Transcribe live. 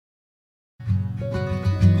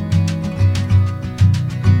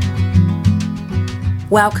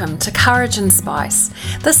Welcome to Courage and Spice.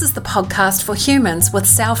 This is the podcast for humans with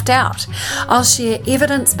self-doubt. I'll share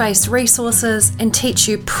evidence-based resources and teach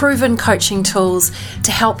you proven coaching tools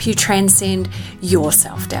to help you transcend your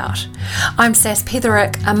self-doubt. I'm Sas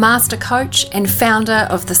Petherick, a master coach and founder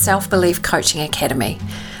of the Self-Belief Coaching Academy.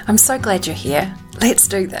 I'm so glad you're here. Let's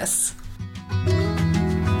do this.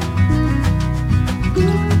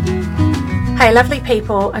 Hey lovely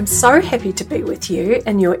people, I'm so happy to be with you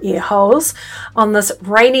in your ear holes on this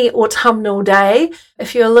rainy autumnal day.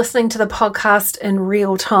 If you're listening to the podcast in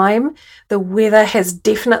real time, the weather has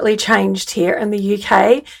definitely changed here in the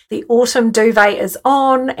UK. The autumn duvet is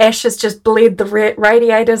on. Ash has just bled the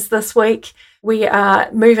radiators this week. We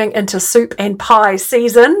are moving into soup and pie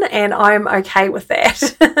season and I'm okay with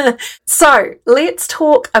that. So let's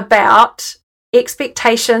talk about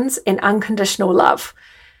expectations and unconditional love.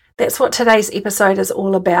 That's what today's episode is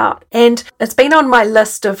all about. And it's been on my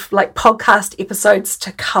list of podcast episodes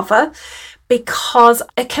to cover because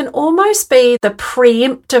it can almost be the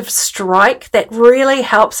preemptive strike that really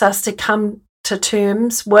helps us to come to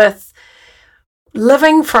terms with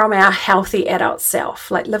living from our healthy adult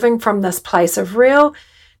self, living from this place of real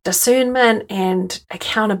discernment and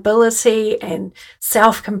accountability and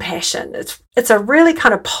self-compassion. It's a really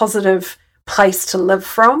kind of positive place to live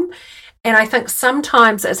from. And I think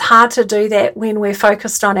sometimes it's hard to do that when we're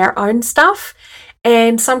focused on our own stuff,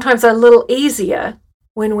 and sometimes a little easier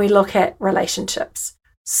when we look at relationships.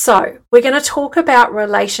 So we're going to talk about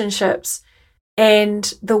relationships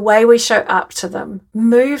and the way we show up to them,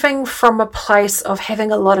 moving from a place of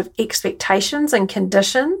having a lot of expectations and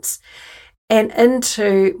conditions and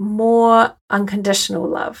into more unconditional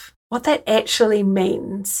love, what that actually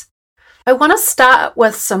means. I want to start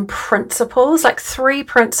with some principles, 3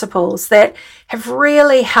 principles that have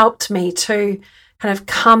really helped me to kind of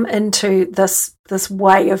come into this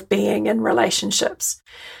way of being in relationships.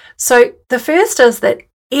 So the first is that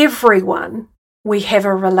everyone we have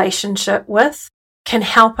a relationship with can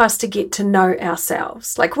help us to get to know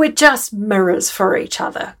ourselves. We're just mirrors for each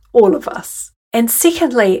other, all of us. And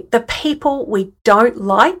secondly, the people we don't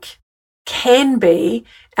like can be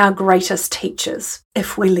our greatest teachers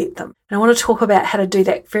if we let them. And I want to talk about how to do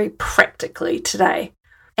that very practically today.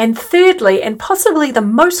 And thirdly, and possibly the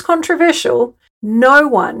most controversial, no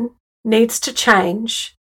one needs to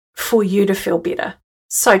change for you to feel better.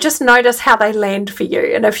 So just notice how they land for you.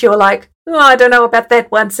 And if you're like, oh, I don't know about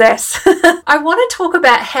that one, Sass. I want to talk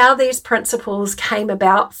about how these principles came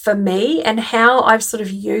about for me and how I've sort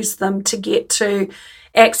of used them to get to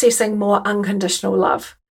accessing more unconditional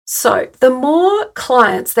love. So the more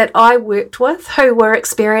clients that I worked with who were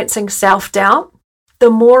experiencing self-doubt, the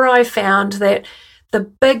more I found that the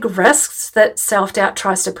big risks that self-doubt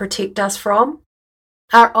tries to protect us from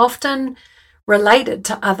are often related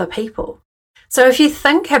to other people. So if you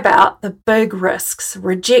think about the big risks,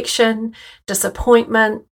 rejection,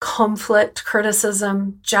 disappointment, conflict,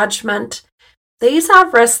 criticism, judgment, these are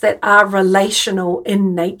risks that are relational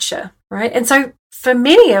in nature, right? And so for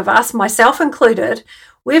many of us, myself included,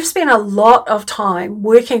 we've spent a lot of time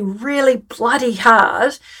working really bloody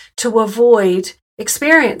hard to avoid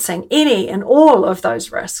experiencing any and all of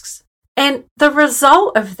those risks. And the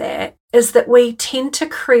result of that is that we tend to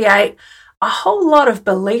create a whole lot of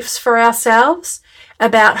beliefs for ourselves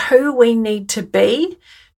about who we need to be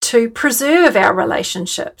to preserve our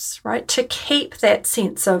relationships, right? To keep that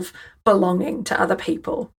sense of belonging to other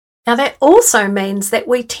people. Now, that also means that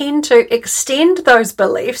we tend to extend those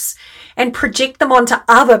beliefs and project them onto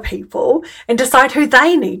other people and decide who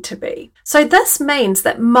they need to be. So this means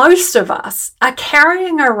that most of us are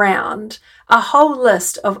carrying around a whole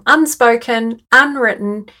list of unspoken,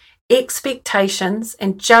 unwritten expectations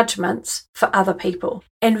and judgments for other people.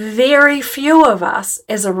 And very few of us,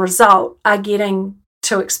 as a result, are getting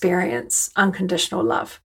to experience unconditional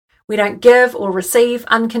love. We don't give or receive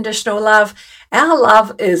unconditional love. Our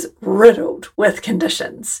love is riddled with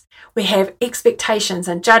conditions. We have expectations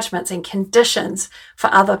and judgments and conditions for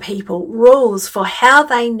other people, rules for how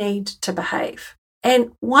they need to behave.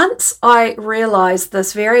 And once I realized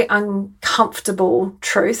this very uncomfortable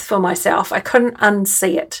truth for myself, I couldn't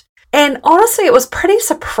unsee it. And honestly, it was pretty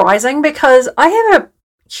surprising because I have a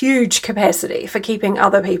huge capacity for keeping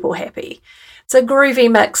other people happy. It's a groovy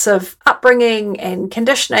mix of upbringing and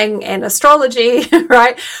conditioning and astrology,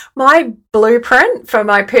 right? My blueprint for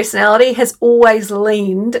my personality has always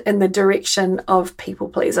leaned in the direction of people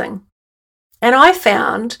pleasing. And I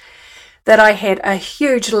found that I had a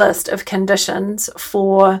huge list of conditions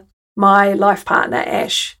for my life partner,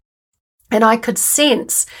 Ash. And I could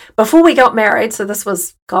sense before we got married, so this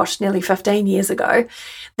was, nearly 15 years ago,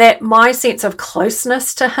 that my sense of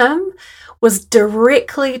closeness to him was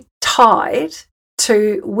directly tied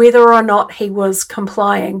to whether or not he was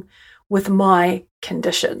complying with my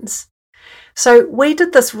conditions. So we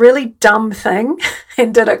did this really dumb thing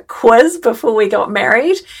and did a quiz before we got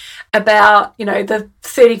married about, the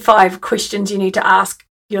 35 questions you need to ask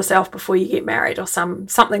yourself before you get married or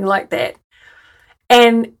something like that.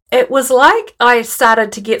 And it was like I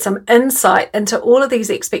started to get some insight into all of these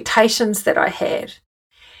expectations that I had.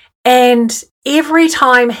 And every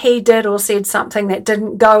time he did or said something that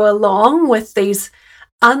didn't go along with these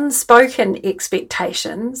unspoken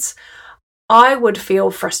expectations, I would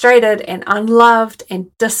feel frustrated and unloved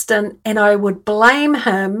and distant, and I would blame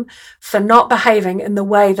him for not behaving in the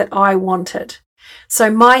way that I wanted.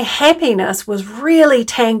 So my happiness was really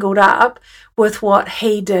tangled up with what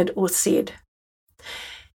he did or said.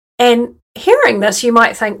 And hearing this, you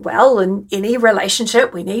might think, well, in any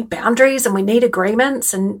relationship, we need boundaries and we need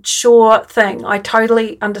agreements, and sure thing, I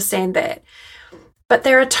totally understand that. But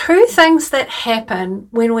there are two things that happen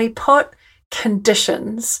when we put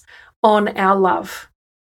conditions on our love.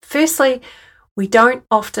 Firstly, we don't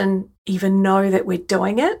often even know that we're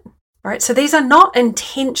doing it, right? So these are not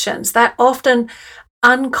intentions. They're often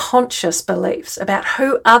unconscious beliefs about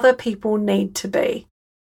who other people need to be.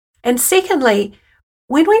 And secondly,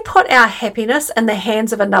 when we put our happiness in the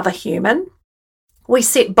hands of another human, we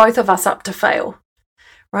set both of us up to fail,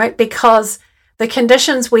 right? Because the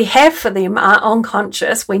conditions we have for them are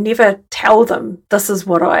unconscious. We never tell them, this is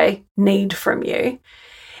what I need from you.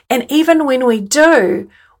 And even when we do,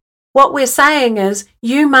 what we're saying is,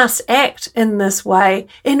 you must act in this way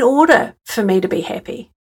in order for me to be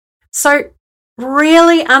happy. So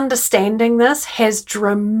really understanding this has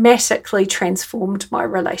dramatically transformed my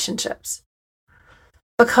relationships,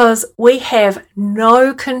 because we have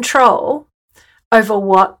no control over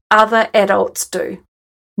what other adults do.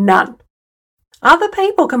 None. Other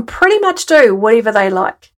people can pretty much do whatever they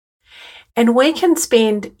like. And we can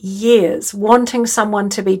spend years wanting someone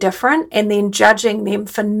to be different and then judging them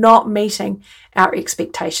for not meeting our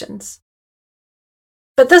expectations.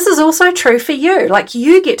 But this is also true for you. Like,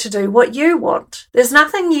 you get to do what you want. There's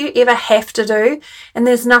nothing you ever have to do, and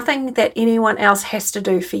there's nothing that anyone else has to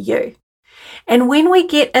do for you. And when we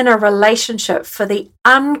get in a relationship for the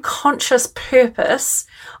unconscious purpose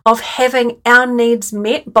of having our needs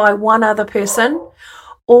met by one other person,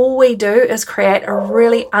 all we do is create a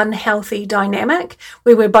really unhealthy dynamic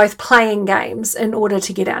where we're both playing games in order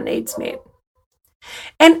to get our needs met.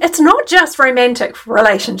 And it's not just romantic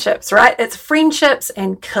relationships, right? It's friendships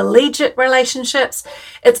and collegiate relationships.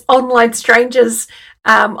 It's online strangers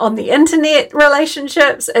on the internet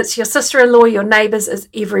relationships. It's your sister-in-law, your neighbors, it's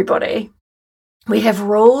everybody. We have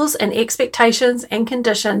rules and expectations and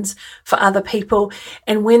conditions for other people.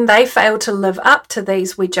 And when they fail to live up to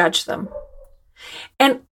these, we judge them.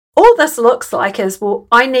 And all this looks like is, well,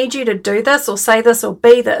 I need you to do this or say this or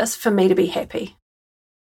be this for me to be happy.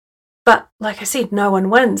 But like I said, no one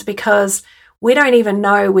wins, because we don't even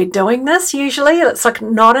know we're doing this usually. It's like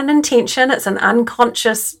not an intention. It's an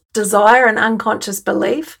unconscious desire, an unconscious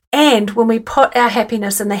belief. And when we put our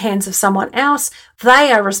happiness in the hands of someone else,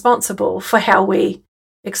 they are responsible for how we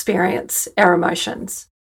experience our emotions.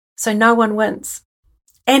 So no one wins.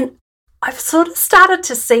 And I've sort of started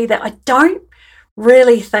to see that I don't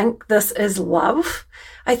really think this is love.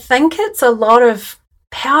 I think it's a lot of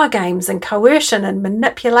power games and coercion and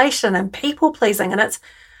manipulation and people pleasing, and it's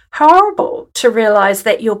horrible to realize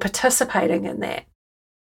that you're participating in that.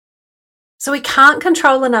 So we can't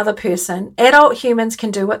control another person. Adult humans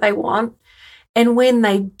can do what they want, and when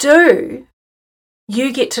they do,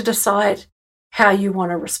 you get to decide how you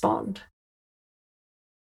want to respond.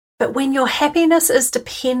 But when your happiness is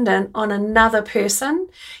dependent on another person,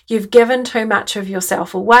 you've given too much of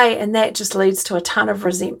yourself away, and that just leads to a ton of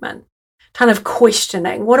resentment, a ton of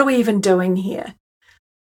questioning. What are we even doing here?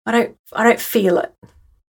 I don't feel it.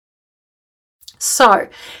 So,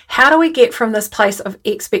 how do we get from this place of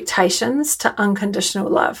expectations to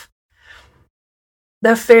unconditional love?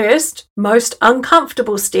 The first, most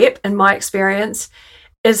uncomfortable step, in my experience,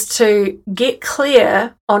 is to get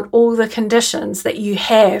clear on all the conditions that you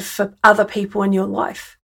have for other people in your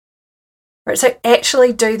life. Right? So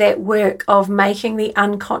actually do that work of making the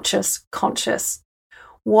unconscious conscious.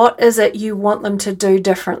 What is it you want them to do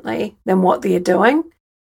differently than what they're doing?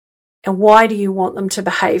 And why do you want them to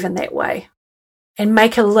behave in that way? And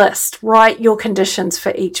make a list, write your conditions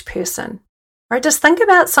for each person. Right? Just think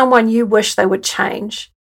about someone you wish they would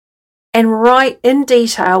change, and write in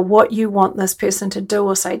detail what you want this person to do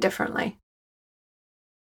or say differently.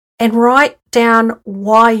 And write down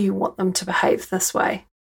why you want them to behave this way.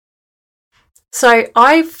 So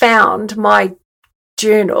I found my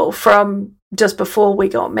journal from just before we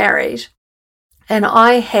got married, and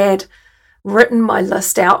I had written my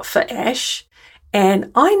list out for Ash,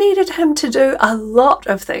 and I needed him to do a lot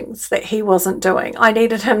of things that he wasn't doing. I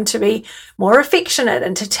needed him to be more affectionate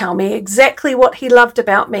and to tell me exactly what he loved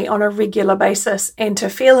about me on a regular basis, and to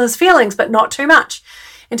feel his feelings, but not too much,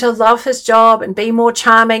 and to love his job and be more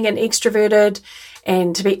charming and extroverted,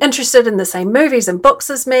 and to be interested in the same movies and books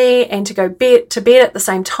as me, and to go to bed at the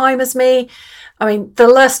same time as me. I mean, the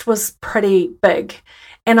list was pretty big.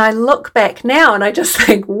 And I look back now and I just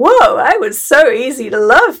think, whoa, I was so easy to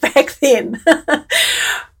love back then.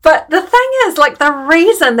 But the thing is, like, the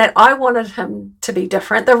reason that I wanted him to be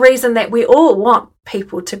different, the reason that we all want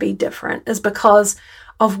people to be different, is because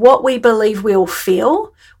of what we believe we'll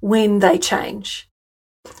feel when they change.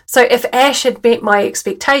 So if Ash had met my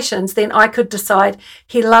expectations, then I could decide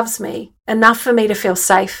he loves me enough for me to feel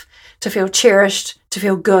safe, to feel cherished, to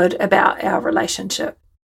feel good about our relationship.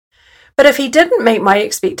 But if he didn't meet my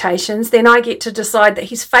expectations, then I get to decide that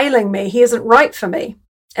he's failing me, he isn't right for me,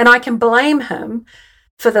 and I can blame him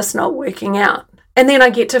for this not working out. And then I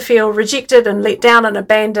get to feel rejected and let down and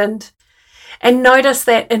abandoned. And notice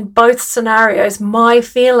that in both scenarios, my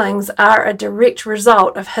feelings are a direct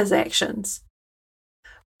result of his actions.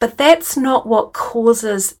 But that's not what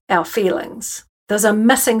causes our feelings. There's a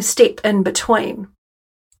missing step in between.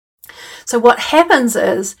 So what happens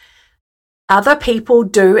is, other people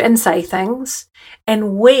do and say things,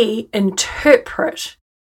 and we interpret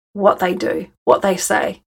what they do, what they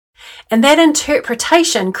say. And that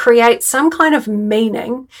interpretation creates some kind of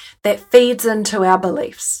meaning that feeds into our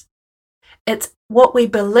beliefs. It's what we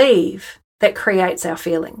believe that creates our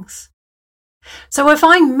feelings. So if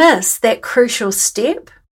I miss that crucial step,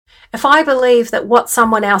 if I believe that what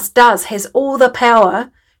someone else does has all the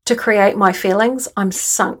power to create my feelings, I'm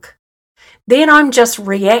sunk. Then I'm just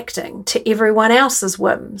reacting to everyone else's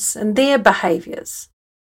whims and their behaviours.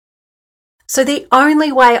 So the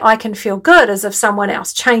only way I can feel good is if someone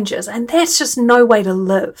else changes, and that's just no way to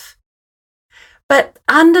live. But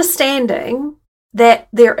understanding that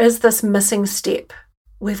there is this missing step,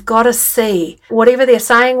 we've got to see whatever they're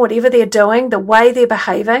saying, whatever they're doing, the way they're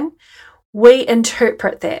behaving, we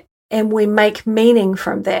interpret that and we make meaning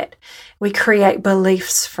from that. We create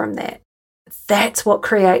beliefs from that. That's what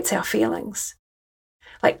creates our feelings.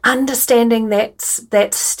 Like, understanding that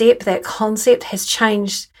step, that concept has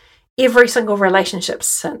changed every single relationship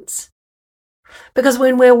since. Because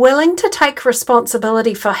when we're willing to take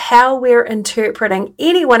responsibility for how we're interpreting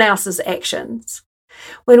anyone else's actions,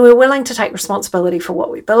 when we're willing to take responsibility for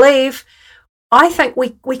what we believe, I think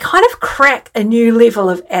we kind of crack a new level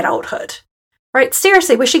of adulthood, right?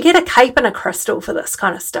 Seriously, we should get a cape and a crystal for this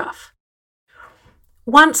kind of stuff.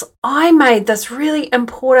 Once I made this really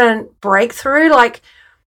important breakthrough, like,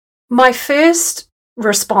 my first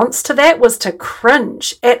response to that was to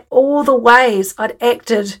cringe at all the ways I'd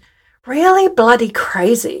acted really bloody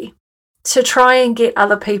crazy to try and get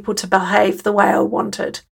other people to behave the way I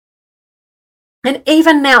wanted. And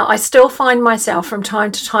even now, I still find myself from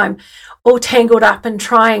time to time all tangled up in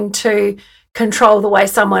trying to control the way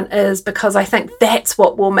someone is, because I think that's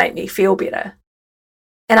what will make me feel better.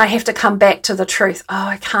 And I have to come back to the truth. Oh,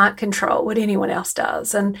 I can't control what anyone else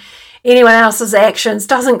does. And anyone else's actions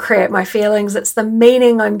doesn't create my feelings. It's the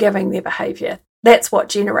meaning I'm giving their behavior. That's what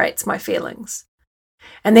generates my feelings.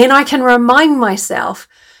 And then I can remind myself,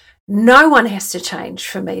 no one has to change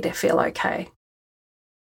for me to feel okay.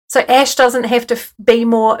 So Ash doesn't have to be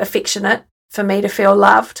more affectionate for me to feel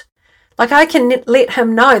loved. Like, I can let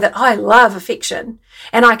him know that I love affection,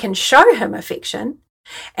 and I can show him affection.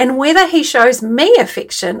 And whether he shows me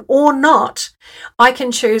affection or not, I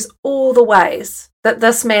can choose all the ways that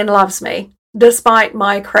this man loves me, despite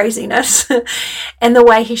my craziness, and the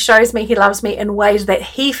way he shows me he loves me in ways that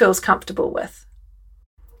he feels comfortable with.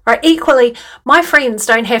 Right? Equally, my friends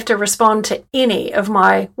don't have to respond to any of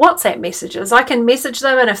my WhatsApp messages. I can message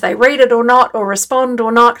them, and if they read it or not, or respond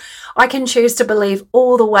or not, I can choose to believe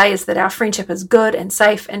all the ways that our friendship is good and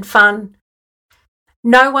safe and fun.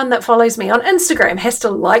 No one that follows me on Instagram has to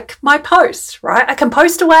like my post, right? I can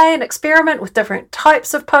post away and experiment with different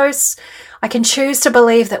types of posts. I can choose to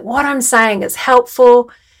believe that what I'm saying is helpful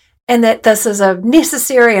and that this is a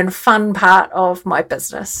necessary and fun part of my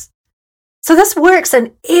business. So this works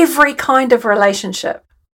in every kind of relationship.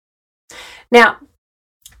 Now,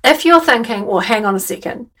 if you're thinking, well, hang on a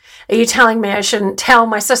second, are you telling me I shouldn't tell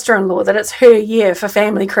my sister-in-law that it's her year for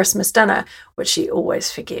family Christmas dinner, which she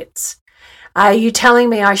always forgets? Are you telling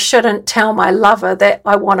me I shouldn't tell my lover that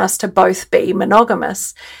I want us to both be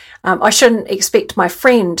monogamous? I shouldn't expect my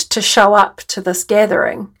friend to show up to this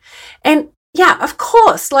gathering? And yeah, of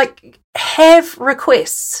course, like, have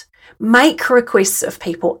requests. Make requests of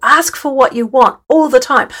people. Ask for what you want all the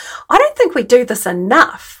time. I don't think we do this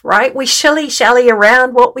enough, right? We shilly-shally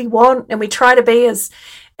around what we want and we try to be as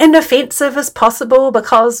inoffensive as possible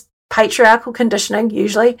because patriarchal conditioning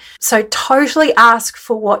usually. So totally ask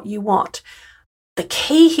for what you want. The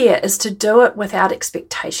key here is to do it without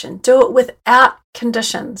expectation. Do it without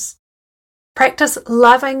conditions. Practice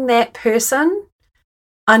loving that person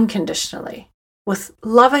unconditionally with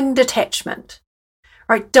loving detachment.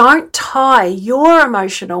 Right? Don't tie your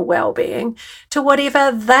emotional well-being to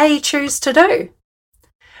whatever they choose to do.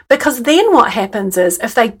 Because then what happens is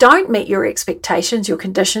if they don't meet your expectations, your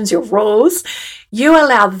conditions, your rules, you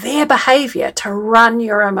allow their behavior to run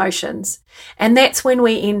your emotions. And that's when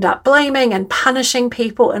we end up blaming and punishing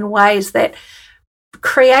people in ways that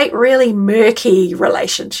create really murky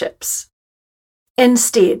relationships.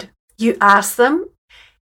 Instead, you ask them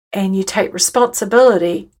and you take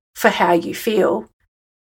responsibility for how you feel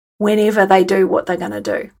whenever they do what they're going to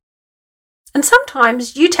do. And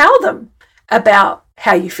sometimes you tell them about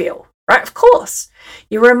how you feel, right? Of course.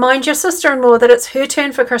 You remind your sister-in-law that it's her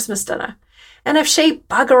turn for Christmas dinner. And if she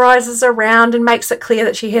buggerizes around and makes it clear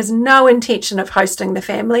that she has no intention of hosting the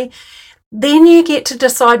family, then you get to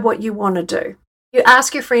decide what you want to do. You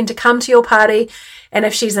ask your friend to come to your party, and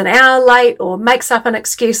if she's an hour late or makes up an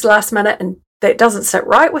excuse last minute and that doesn't sit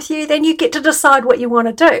right with you, then you get to decide what you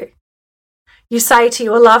want to do. You say to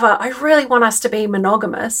your lover, I really want us to be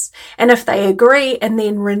monogamous. And if they agree and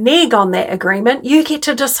then renege on that agreement, you get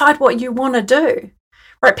to decide what you want to do.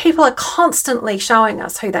 Right? People are constantly showing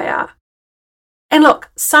us who they are. And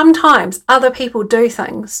look, sometimes other people do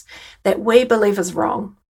things that we believe is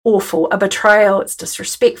wrong, awful, a betrayal, it's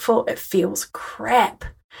disrespectful, it feels crap.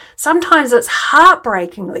 Sometimes it's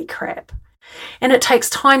heartbreakingly crap. And it takes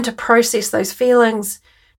time to process those feelings,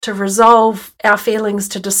 to resolve our feelings,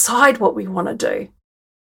 to decide what we want to do.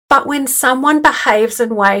 But when someone behaves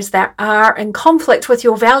in ways that are in conflict with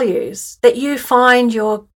your values, that you find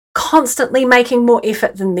you're constantly making more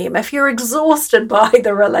effort than them, if you're exhausted by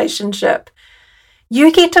the relationship,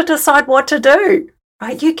 you get to decide what to do,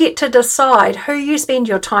 right? You get to decide who you spend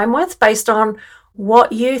your time with based on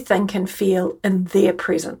what you think and feel in their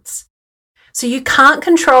presence. So you can't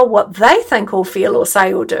control what they think or feel or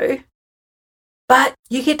say or do, but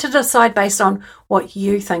you get to decide based on what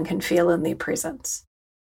you think and feel in their presence.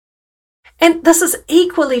 And this is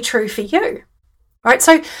equally true for you, right?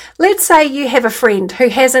 So let's say you have a friend who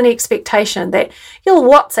has an expectation that you'll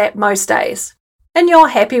WhatsApp most days and you're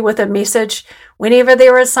happy with a message whenever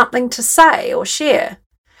there is something to say or share.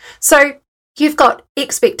 So you've got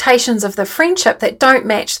expectations of the friendship that don't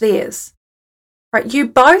match theirs, right? You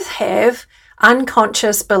both have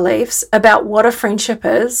unconscious beliefs about what a friendship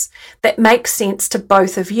is that make sense to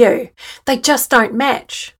both of you. They just don't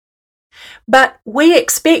match. But we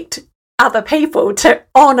expect other people to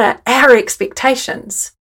honour our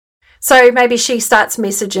expectations. So maybe she starts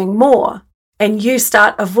messaging more and you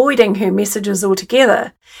start avoiding her messages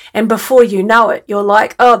altogether. And before you know it, you're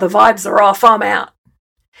like, oh, the vibes are off, I'm out.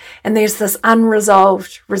 And there's this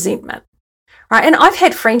unresolved resentment, right? And I've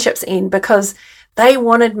had friendships end because they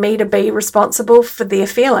wanted me to be responsible for their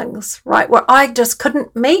feelings, right? Where I just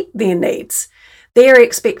couldn't meet their needs, their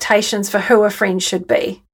expectations for who a friend should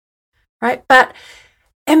be, right? But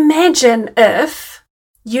imagine if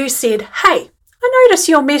you said, hey, I notice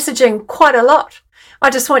you're messaging quite a lot. I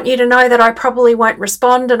just want you to know that I probably won't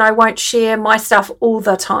respond and I won't share my stuff all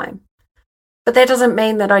the time. But that doesn't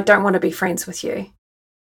mean that I don't want to be friends with you.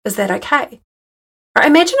 Is that okay? Right?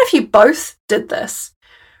 Imagine if you both did this.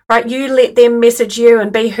 Right, you let them message you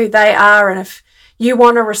and be who they are, and if you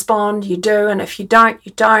want to respond, you do, and if you don't,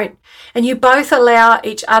 you don't. And you both allow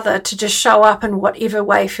each other to just show up in whatever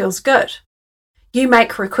way feels good. You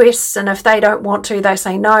make requests, and if they don't want to, they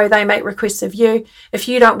say no. They make requests of you. If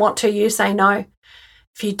you don't want to, you say no.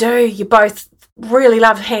 If you do, you both really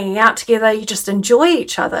love hanging out together. You just enjoy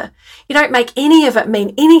each other. You don't make any of it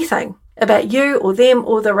mean anything about you or them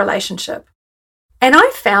or the relationship. And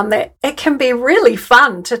I found that it can be really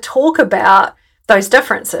fun to talk about those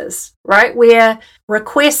differences, right? Where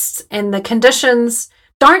requests and the conditions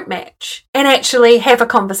don't match and actually have a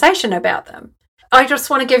conversation about them. I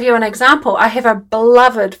just want to give you an example. I have a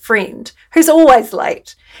beloved friend who's always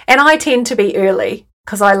late, and I tend to be early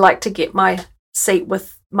because I like to get my seat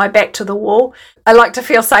with my back to the wall. I like to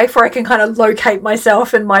feel safe where I can kind of locate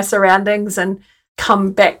myself in my surroundings and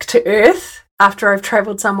come back to earth after I've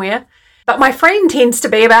traveled somewhere. But my friend tends to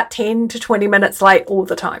be about 10 to 20 minutes late all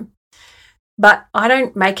the time. But I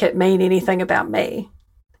don't make it mean anything about me.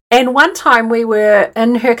 And one time we were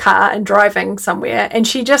in her car and driving somewhere, and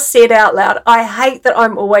she just said out loud, I hate that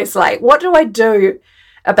I'm always late. What do I do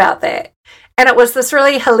about that. And it was this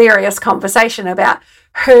really hilarious conversation about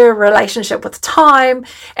her relationship with time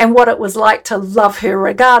and what it was like to love her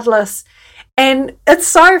regardless. And it's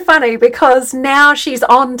so funny because now she's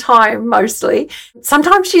on time mostly.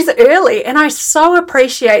 Sometimes she's early, and I so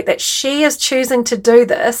appreciate that she is choosing to do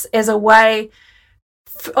this as a way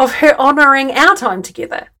of her honouring our time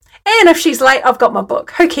together. And if she's late, I've got my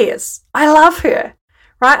book. Who cares? I love her,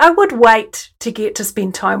 right? I would wait to get to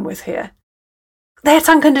spend time with her. That's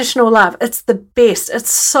unconditional love. It's the best.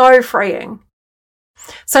 It's so freeing.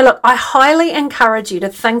 So look, I highly encourage you to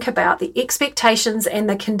think about the expectations and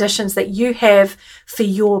the conditions that you have for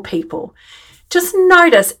your people. Just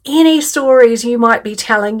notice any stories you might be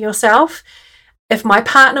telling yourself. If my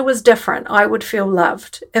partner was different, I would feel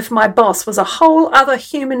loved. If my boss was a whole other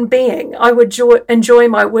human being, I would enjoy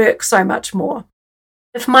my work so much more.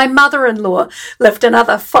 If my mother-in-law lived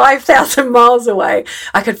another 5,000 miles away,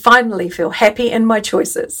 I could finally feel happy in my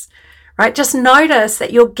choices. Right? Just notice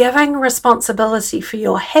that you're giving responsibility for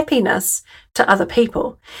your happiness to other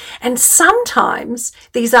people. And sometimes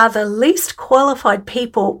these are the least qualified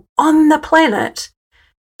people on the planet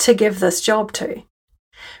to give this job to.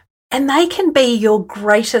 And they can be your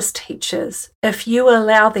greatest teachers if you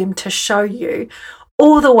allow them to show you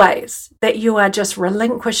all the ways that you are just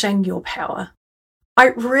relinquishing your power.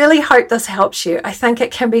 I really hope this helps you. I think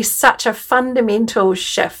it can be such a fundamental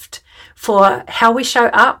shift for how we show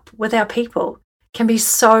up with our people. It can be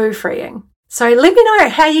so freeing. So let me know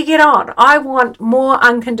how you get on. I want more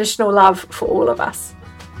unconditional love for all of us.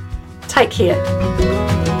 Take care.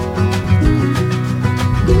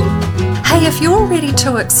 Hey, if you're ready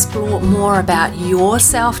to explore more about your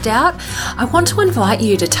self-doubt, I want to invite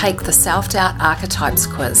you to take the Self-Doubt Archetypes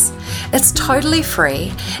quiz. It's totally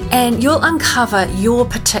free and you'll uncover your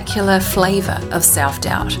particular flavour of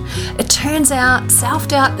self-doubt. It turns out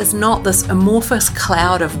self-doubt is not this amorphous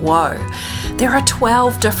cloud of woe. There are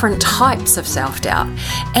 12 different types of self-doubt,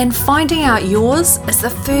 and finding out yours is the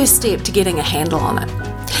first step to getting a handle on it.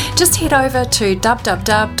 Just head over to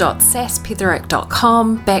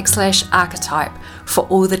www.saspetherick.com/archetype for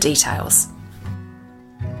all the details.